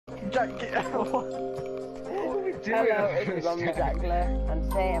Jack. Hello, it's Ron Jackler, and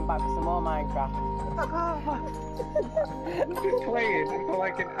today I'm back with some more Minecraft. We've been playing for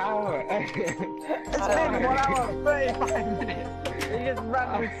like an hour. It's been 1 hour and 35 minutes. You just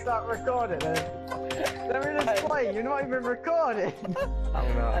randomly start recording it. Then we just play, you're not even recording.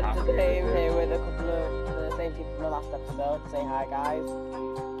 I'm not And happy today I'm with here with a couple of the same people from the last episode. Say hi, guys.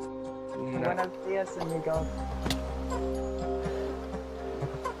 Buenos dias, amigos.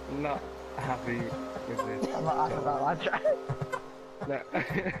 Not happy with this. I'm not happy about that track. No.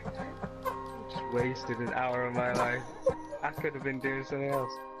 Just wasted an hour of my life. I could have been doing something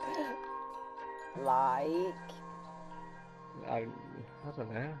else. Like... I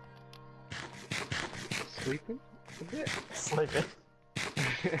don't know. Sleeping a bit? Sleeping.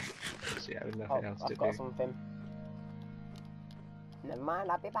 Yeah, with nothing else to I've got do. something. Never mind,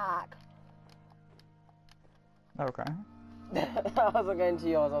 I'll be back. Okay. I wasn't going to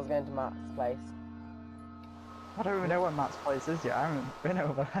yours, I was going to Matt's place. I don't even know where Matt's place is yet, I haven't been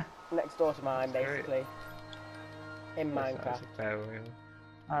over there. Next door to mine, basically. In That's Minecraft. a fair way.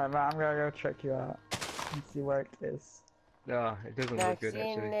 Alright, Matt, I'm gonna go check you out and see where it is. No, it doesn't Now, look I've good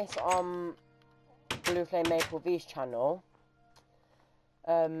seen actually. this on Blue Flame Maple V's channel.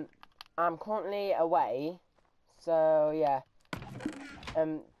 I'm currently away, so yeah.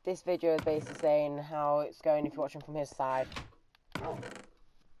 This video is basically saying how it's going if you're watching from his side. Oh,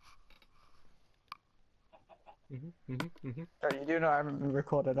 you do know I haven't been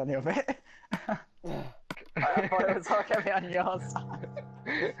recorded any of it. I thought it was all gonna be on your side.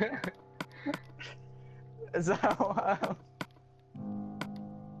 So,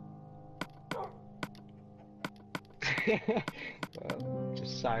 well,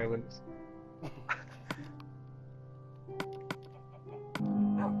 just silence.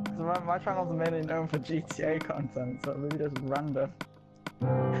 so my channel's mainly known for GTA content, so it'll be just random.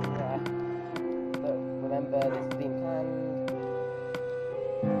 Yeah. But remember, this has been planned.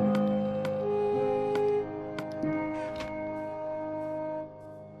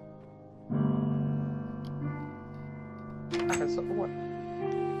 Okay, so what?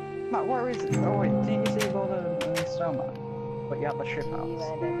 Matt, where is it? Oh wait, didn't you say you built a snowman? But you have the ship house.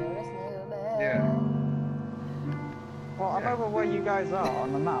 Yeah. Well, I'm over where you guys are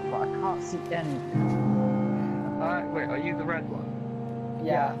on the map, but I can't see anything. Wait, are you the red one?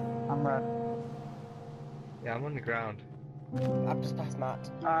 Yeah. I'm red. Yeah, I'm on the ground. I've just passed Matt.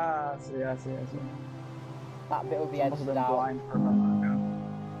 Ah, I see. That bit will be I must have edited been out. blind for a moment.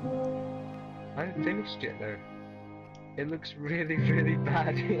 I haven't finished it though. It looks really, really bad.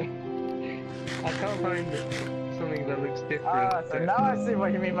 I can't find something that looks different. Ah, so now I see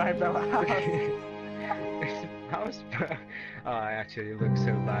what you mean by build a house. House? Oh, it actually looks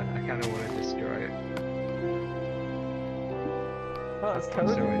so bad. I kind of want to destroy it. Well, it's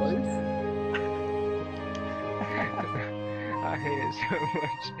cozy, So it's- please. I hate it so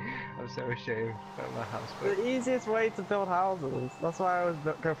much. I'm so ashamed of my house. But The easiest way to build houses. That's why I always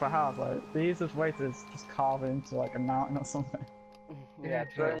go for a house. Like the easiest way to just carve into like a mountain or something. Yeah,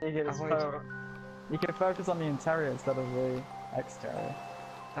 So true. you you can focus on the interior instead of the exterior.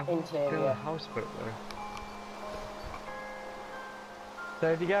 I want to build Interior. a houseboat though.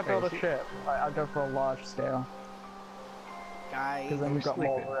 So if you get build a see- ship, I'd go for a large scale. Guys, Because then you've got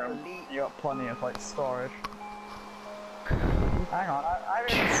more sleeping. room. You got plenty of like storage. Hang on, I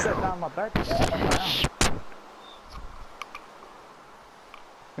haven't even set down my bed yet.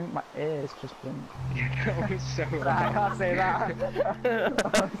 I think my ear's just been. That was so I bad. can't say that.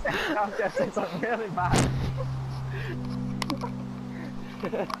 I'm gonna say something really bad.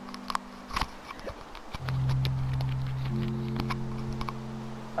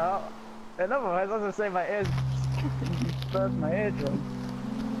 Oh, in other words, I was gonna say my ears burst my eardrum.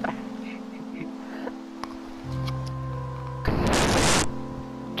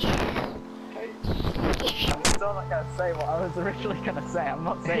 I'm still not gonna say what I was originally gonna say. I'm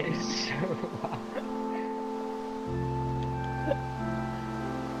not saying It's so loud.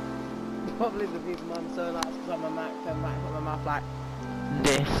 probably the reason I'm so loud because I'm a Mac, so Mac got my mouth like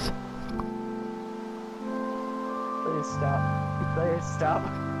this. Please stop. Please stop.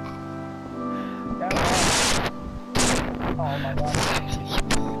 Go on. Oh my god.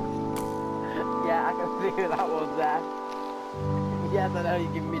 Yeah, I can see who that was there. Yes, I know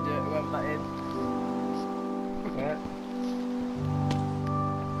you're giving me dirt, whoever that is. Yeah.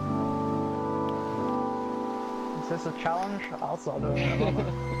 Is this a challenge? I'll start doing it.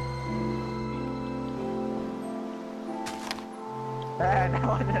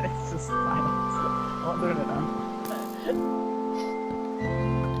 No, it's just silence. I'm not doing it now.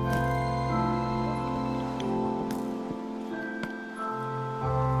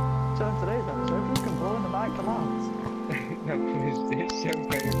 turn today's episode. You can blow in the mic commands. No, it's so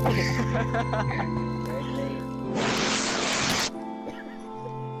painful.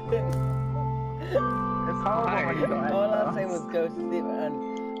 It's horrible when you got All I was headphones. saying was go to sleep, and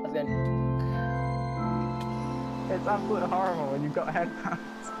I was going. It's absolutely horrible when you've got headphones.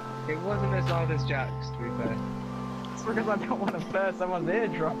 It wasn't as loud as Jack's, to be fair. It's because I don't want to burst someone's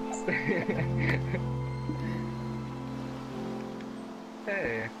eardrums.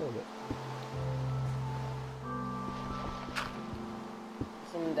 Hey, I called it.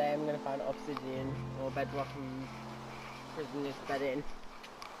 Someday I'm gonna find obsidian or bedrock and prison this bed in.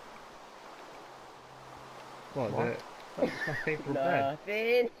 What? That's my favourite bed.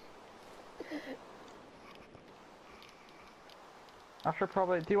 Nothing. I should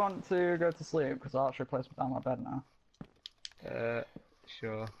probably. Do you want to go to sleep? Because I'll actually place down my bed now.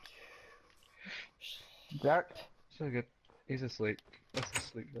 Sure. Jack? So good. He's asleep. That's the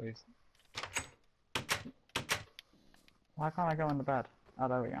sleep noise. Why can't I go in the bed? Oh,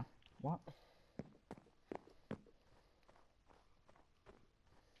 there we go. What?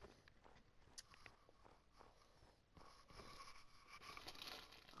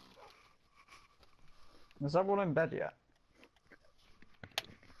 Is everyone in bed yet?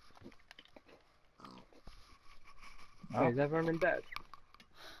 Oh, is everyone in bed?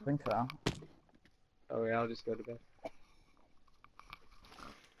 I think so. Oh yeah, I'll just go to bed.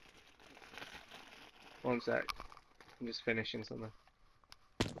 One sec. I'm just finishing something.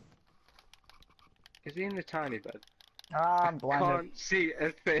 Is he in the tiny bed? Ah, I'm blinded. Can't see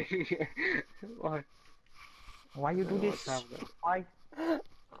a thing. Why? Why you do What's this? happening? Why?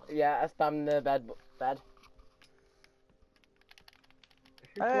 Yeah, I spammed the bed. Who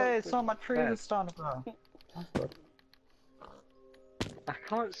Hey, blocked it's the on my tree bed? this time as well. That's good. I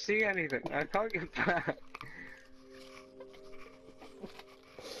can't see anything. I can't get back.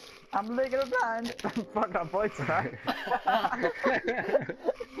 I'm legally blind. Fuck that voice, right?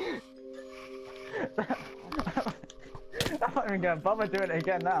 I'm not even gonna bother doing it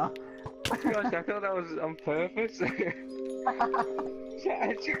again now. Gosh, I thought that was on purpose. I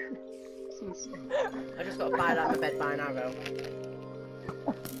just got to find out the bed by now, though.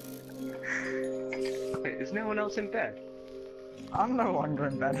 Wait, is no one else in bed? I'm no longer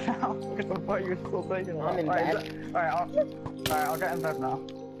in bed now because I thought you were still thinking about I'm in Alright, bed. Alright, I'll get in bed now.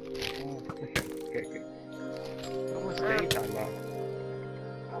 Okay, good. It's almost daytime now.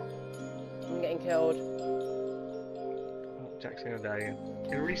 I'm getting killed. Oh, Jack's gonna die again.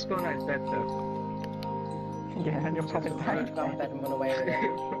 He'll respawn at his bed though. Yeah, and you're probably I need to dying. go in bed and run away with it.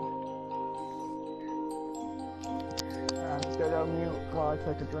 I'm just gonna go mute while I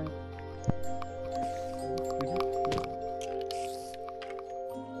take a drink.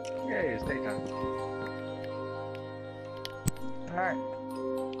 Yeah, it's daytime. Alright.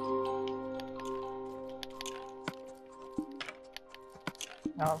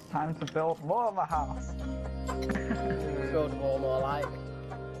 Now it's time to build more of a house. Build a wall more like.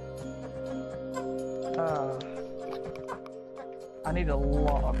 I need a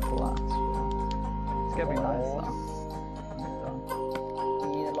lot of glass. It's gonna be nice though. You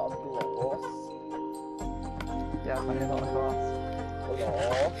need a lot of glass. Yeah, I need a lot of glass.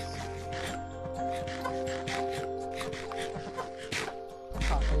 Glass.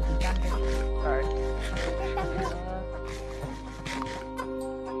 Can't believe you can get it. Alright.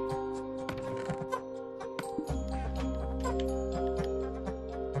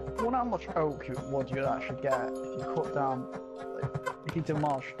 I wonder how much oak wood you'd actually get if you cut down, like, if you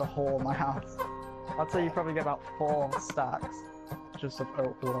demolish the whole of my house. I'd say you probably get about 4 stacks just of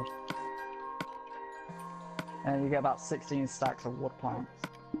oak wood. And you get about 16 stacks of wood planks.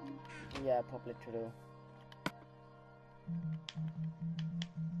 Yeah, probably true.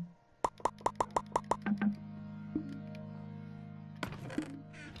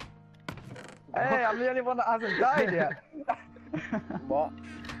 Hey, I'm the only one that hasn't died yet! What?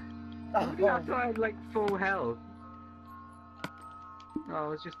 I thought I had like full health. Oh, I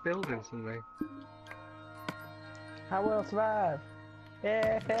was just building something. I will survive!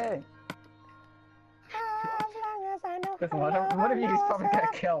 Hey, hey! As long as I know Listen, one of you is probably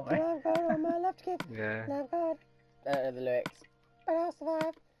gonna kill me. I've got on my left kid. Yeah. And I've got... I don't know the lyrics. But I'll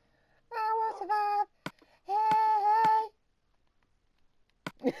survive. I will survive.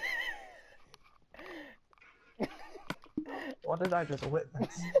 Hey, What did I just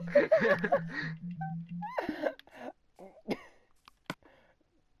witness?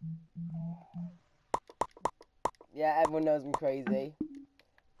 Yeah, everyone knows I'm crazy.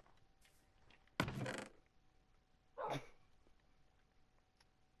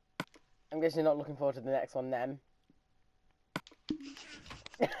 I'm guessing you're not looking forward to the next one then.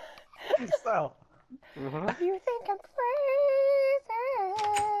 well. What? You think I'm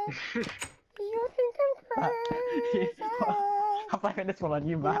crazy? You think I'm crazy? I'm blaming this one on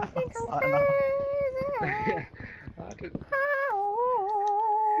you, You Matt. think I'm Starting off. crazy? I didn't.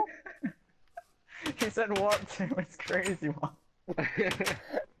 Oh. He said what to his crazy one. Which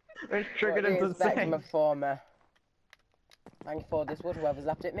What triggered do him you to expect from sing. a performer? Thank you for this wood, whoever's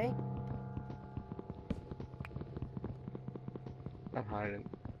left it me. I'm hiding.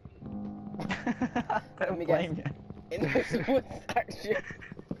 Don't me blame you. In this wood section.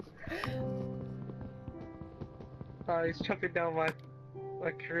 Oh, he's chopping down my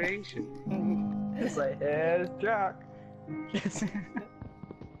creation. It's like, here's Jack. Is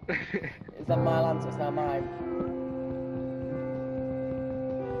that my land, so it's now mine?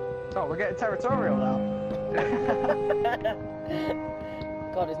 Oh, we're getting territorial now.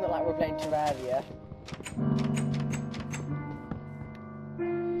 God, it's not like we're playing Terraria.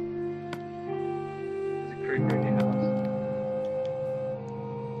 There's a creeper in your house.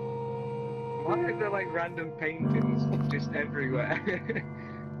 Why are there like random paintings just everywhere?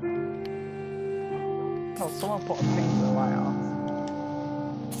 Oh, someone put a painter in my house.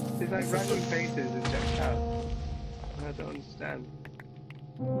 There's like random paintings in Jack's house. I don't understand.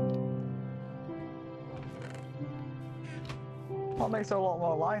 What makes it a lot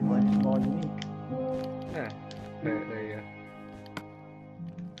more lively, more unique. Yeah, there you go.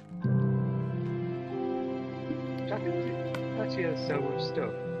 Jack actually has so much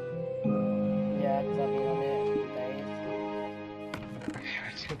stuff. Yeah, because I've been on it for days.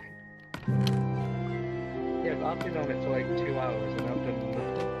 Yeah, but I've been on it for like 2 hours and I've done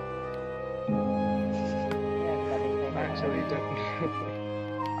nothing. Yeah, because I've been playing Actually done nothing.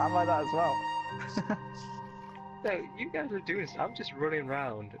 I'm like that as well. No, you guys are doing stuff. I'm just running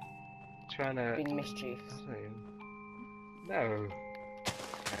around trying to... Being mischief. No.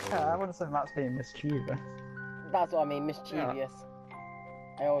 Yeah, I wouldn't say Matt's being mischievous. That's what I mean, mischievous.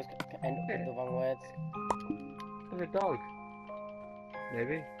 I always end up with Yeah. the wrong words. There's a dog.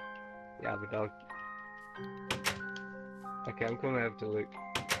 Maybe? Yeah, I have a dog. Okay, I'm coming over to Luke.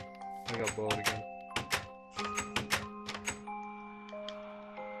 I got bored again.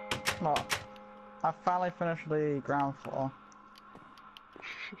 What? I finally finished the ground floor.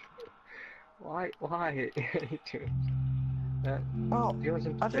 Why are you doing? Oh, Do you want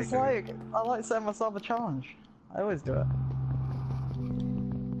some I just potatoes? I like setting myself a challenge. I always do it.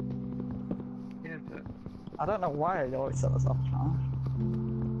 Yeah, but... I don't know why I always set myself a challenge.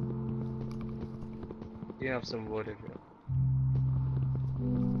 You have some wood if you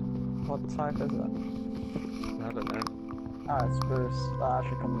What type is it? I don't know. Ah, it's spruce. That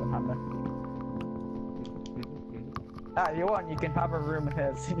actually comes in handy. Ah, if you want, you can have a room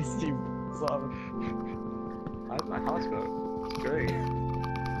here so you see sort of... How's my houseboat? It's great.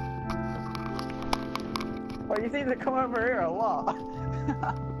 Well, you seem to come over here a lot.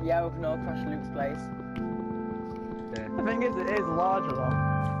 Yeah, we can all crash Luke's place. Yeah. The thing is, it is larger though.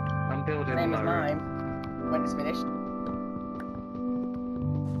 I'm building Same my as room. mine. When it's finished.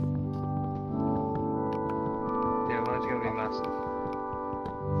 Yeah, mine's gonna be massive.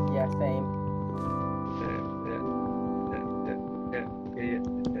 Yeah, same. Yeah.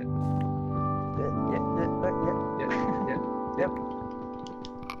 Yep.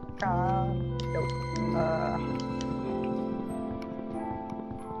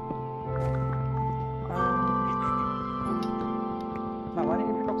 Now, why didn't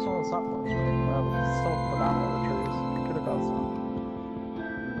you pick up some of the saplings? Well, we can still put down all the trees. You could have got some.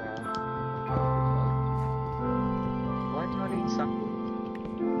 Why do I need saplings?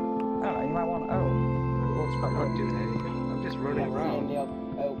 I don't know, you might want oak. It looks I'm quite not good. doing anything. I'm just running Seeing around. the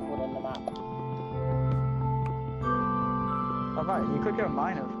oak wood on the map. Oh, right, you could go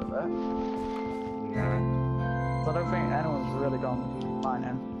mining for a bit. Nah. So I don't think anyone's really gone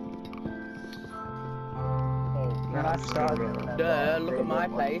mining. Oh. When I started, Duh, look at my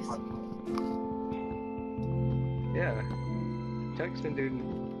place. Yeah.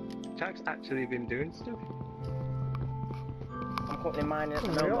 Jack's actually been doing stuff. I'm currently mining at the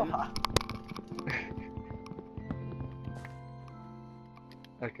Real moment. hot.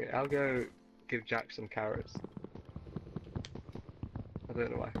 Okay, I'll go give Jack some carrots. I don't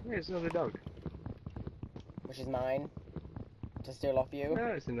know why. Hey, it's another dog. Which is mine. To steal off you. No,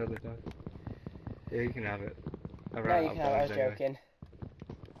 it's another dog. Yeah, you can have it. No, you can have it, I was joking.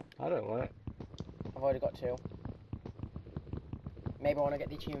 I don't want it. I've already got 2. Maybe I want to get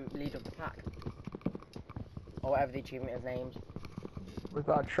the achievement lead of the pack. Or whatever the achievement is named. We've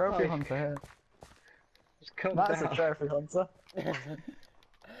got a trophy Oh, hunter here. Just calm That's down. a trophy hunter.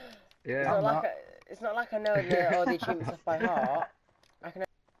 Yeah. It's not like I know all the achievements off by heart. I can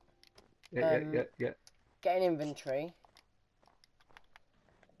Yeah. Get an inventory.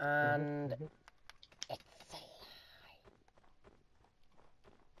 And Mhm. it's a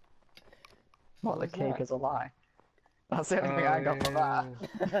What, the What's cake that? is a lie. That's the only thing Oh, I got from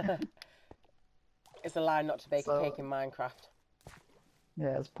that. lie. It's a lie not to bake a So- cake in Minecraft.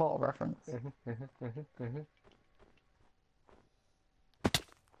 Yeah, it's Portal reference.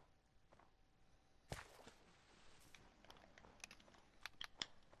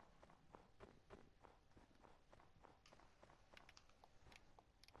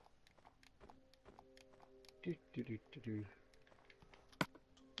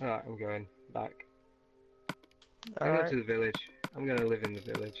 Alright, I'm going back. I go Alright. to the village. I'm gonna live in the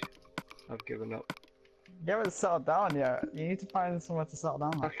village. I've given up. You haven't settled down yet. You need to find somewhere to settle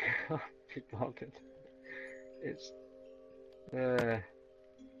down. I can't be bothered. It's I'm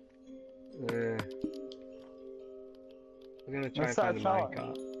gonna try Let's and find start a a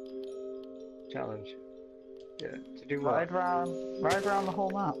minecart. Challenge. Yeah. To do what? Ride around the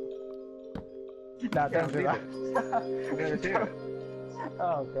whole map. No, Yeah, don't do leave that. it. I'm gonna do it.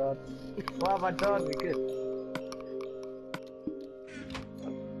 Oh god. What have I done? Really good.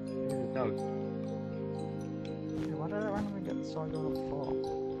 Here's a dog. Yeah, why did I randomly get the song going up for?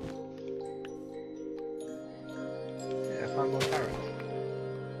 Yeah, find more carrots.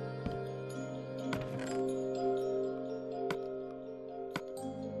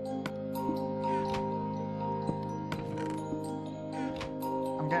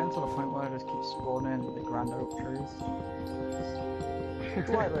 I'm getting to the point where I just keep spawning with the grand oak trees.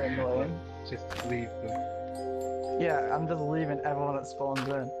 Slightly annoying. Just leave them. Yeah, I'm just leaving everyone that spawns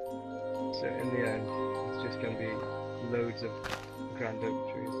in. So in the end, it's just gonna be loads of grand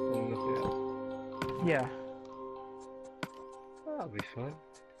oak trees and nothing else. Yeah. That'll be fun.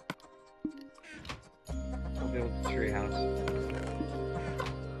 I'll build a tree house.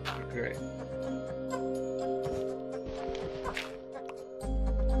 Be great.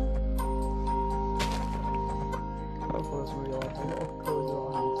 Hopefully it's real. A little cozy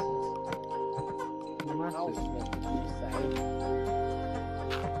little houses. House, Massive. did you say?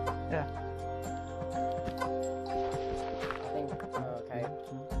 Yeah. I think. Oh, okay.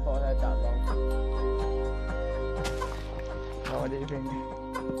 Thought I heard that wrong. What do you think?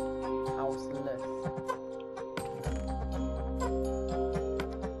 Houseless.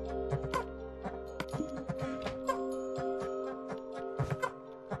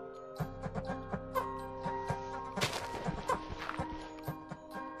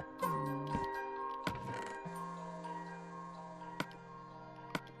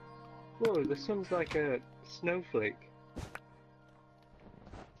 Whoa, the sun's like a snowflake.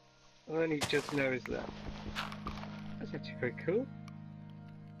 I only just noticed that. That's actually quite cool.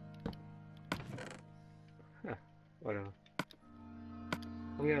 Huh, whatever.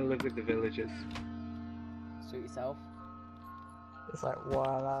 I'm gonna live with the villagers. Suit yourself. It's like,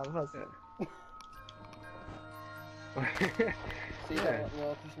 wow, that's... So you Yeah, got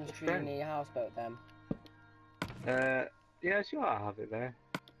your Christmas tree friend. near your houseboat then? Yeah, sure, I'll have it there.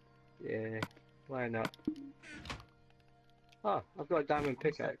 Yeah, why not? Oh, I've got a diamond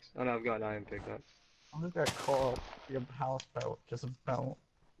pickaxe. Oh no, I've got an iron pickaxe. I'm just gonna call your houseboat just a boat.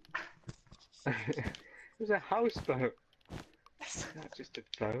 It's a houseboat. It's not just a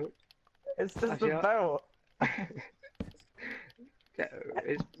boat. It's just Actually, a boat. Yeah,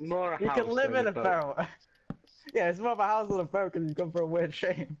 it's more a You house can live than in a boat. Yeah, it's more of a house than a boat because you come from a weird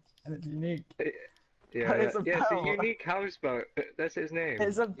shape and it's unique. Yeah, But it's a yeah, it's a boat. unique houseboat. That's its name.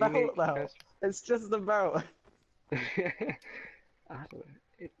 It's a boat Unique though. It's just a boat. I don't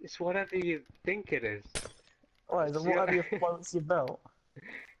know. It's whatever you think it is. What is it? See, Whatever you floats your boat.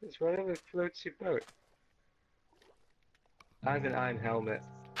 It's whatever floats your boat. I have an iron helmet.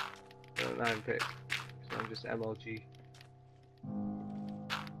 An iron pick. So I'm just MLG.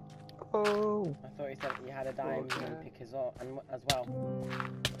 Oh. I thought you said that you had a diamond Okay. pick as well.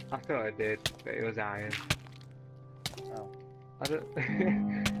 I thought I did, but it was iron. Oh. I don't.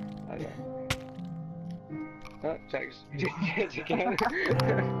 I don't. Oh, checks. Checks again.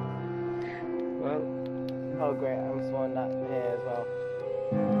 Well, Oh great, I'm spawned out here as well.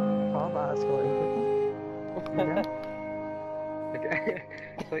 Oh, that's going quickly. okay.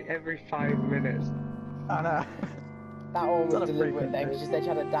 It's like every 5 minutes. I know. That one It's not was a deliberate frequent then, thing. because you said you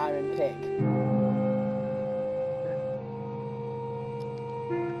had a diamond pick.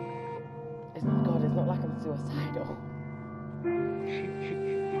 It's not God, it's not like I'm suicidal.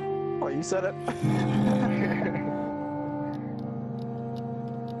 What, you said it?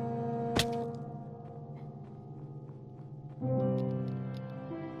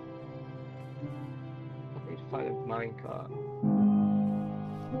 I need to find a minecart.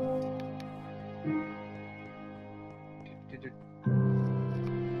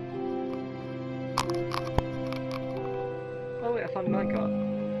 minecart?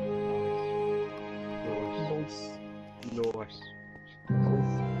 Nice. Nice. Nice.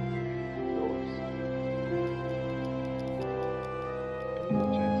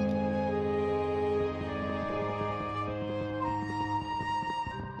 Nice.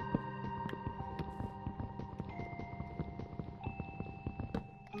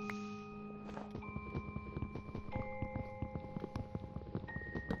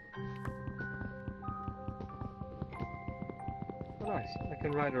 Oh, nice. I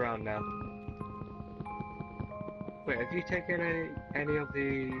can ride around now. Wait, have you taken any of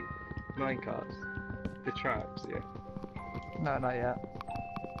the minecarts? The tracks, yeah. No, not yet.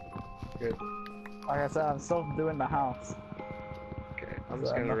 Good. Like I said, I'm still doing the house. Okay, I'm So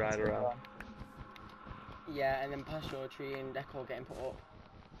just gonna nothing's ride going around. on. Yeah, and then past your tree and decor getting put up.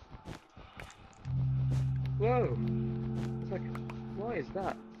 Whoa! It's like, what is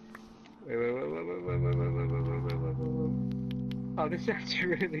that? Wait, wait, wait, wait, wait, wait, wait, wait, wait, wait, wait, wait, wait, wait. Oh, this is actually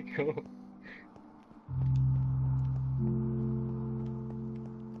really cool.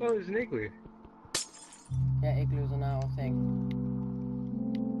 Oh, there's an igloo. Yeah, igloos are now a thing.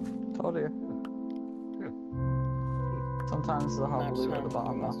 Told you. Sometimes they'll have Now loot at trying the to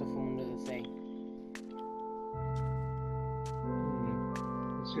bottom. put my though. stuff under the sea.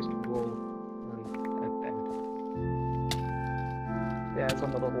 It's just a wall and a bed. Yeah, it's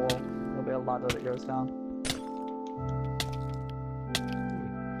under the wall. There'll be a ladder that goes down.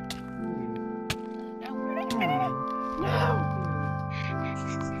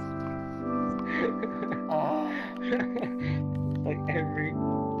 Like every 5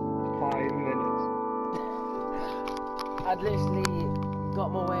 minutes. I'd literally got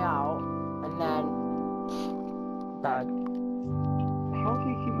my way out and then Bad. How do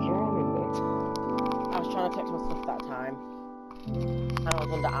you keep drowning though? I was trying to fix my stuff that time. And I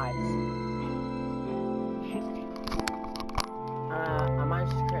was under ice. I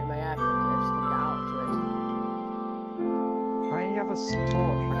managed to create my air filter, I just couldn't get out to it. Why don't you have a torch, like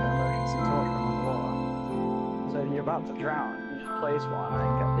an emergency torch from underwater? So if you're about to drown, you just place one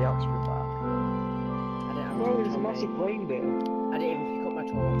and get the oxygen back. I didn't have a Bro, torch there's a on massive me. wave there. I didn't even pick up my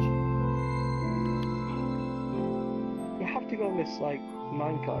torch. You have to go on this like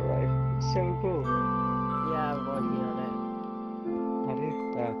minecart ride. It's so cool. Yeah, I've already been on it. Have you?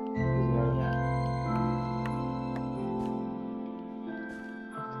 Yeah. Doesn't matter. Yeah.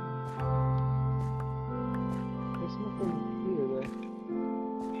 There's nothing here though.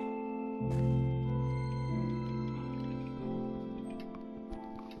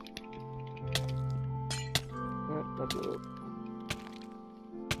 Yeah, that's all.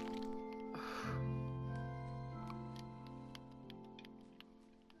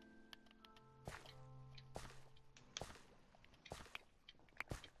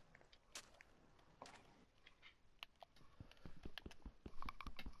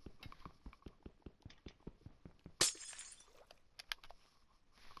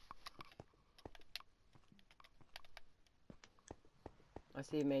 I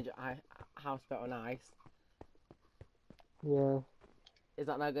see a major house built on ice. Yeah. Is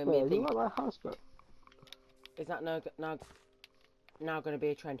that now going to be Wait, a you thing? like that house built? Is that now going to be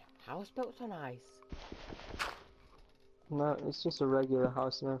a trend? House built on ice? No, it's just a regular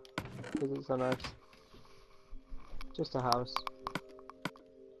house now. Because it's on ice. Just a house.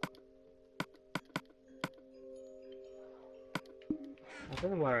 I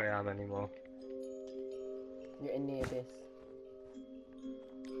don't know where I am anymore. You're in the abyss.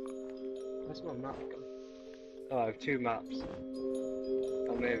 Where's my map gone? Oh, I have 2 maps.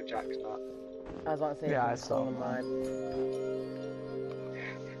 I may have Jack's map. I was about to say, Yeah, I it's saw on mine.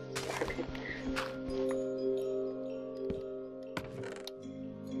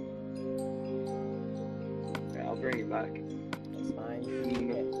 Yeah, I'll bring it back. It's fine. You keep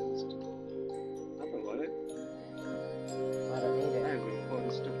it. I don't want it. I don't need I it. have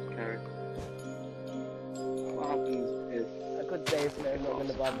important stuff to carry. What happens if... I could say it's not going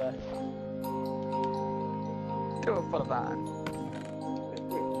to bother. Do it for the van.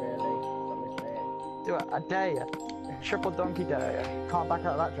 Really? Let me say it. Do it. I dare you. Triple donkey dare you. Can't back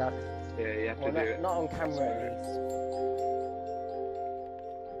out of that, Jack. Yeah, you have Well, to do it. not on camera at least.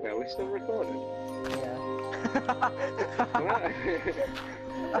 Wait, are we still recording? Yeah. What?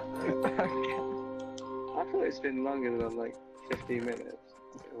 I thought it's been longer than like 15 minutes.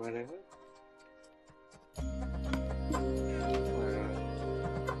 Whatever.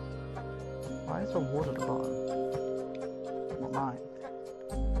 Why is there wood at the bottom? Not mine.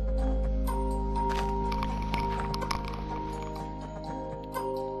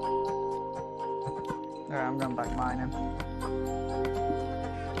 Alright, I'm going back mining.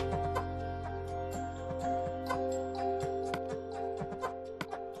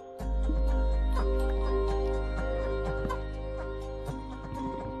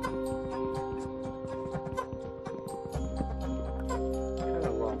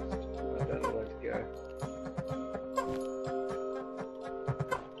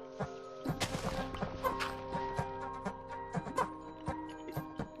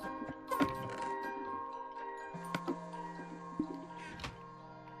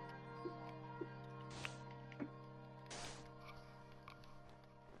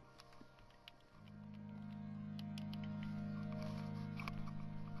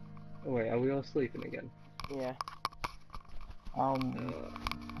 Oh, wait, are we all sleeping again? Yeah.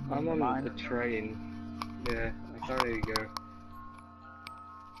 I'm on mine. the train. Yeah, I can't really go.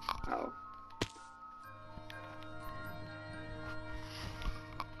 Ow.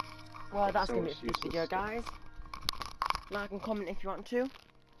 Well, that's So gonna be it for this useless video, stuff. guys. Like and comment if you want to.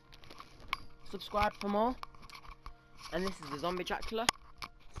 Subscribe for more. And this is the Zombie Dracula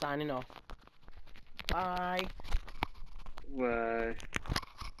signing off. Bye. Well.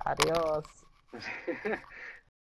 Adios.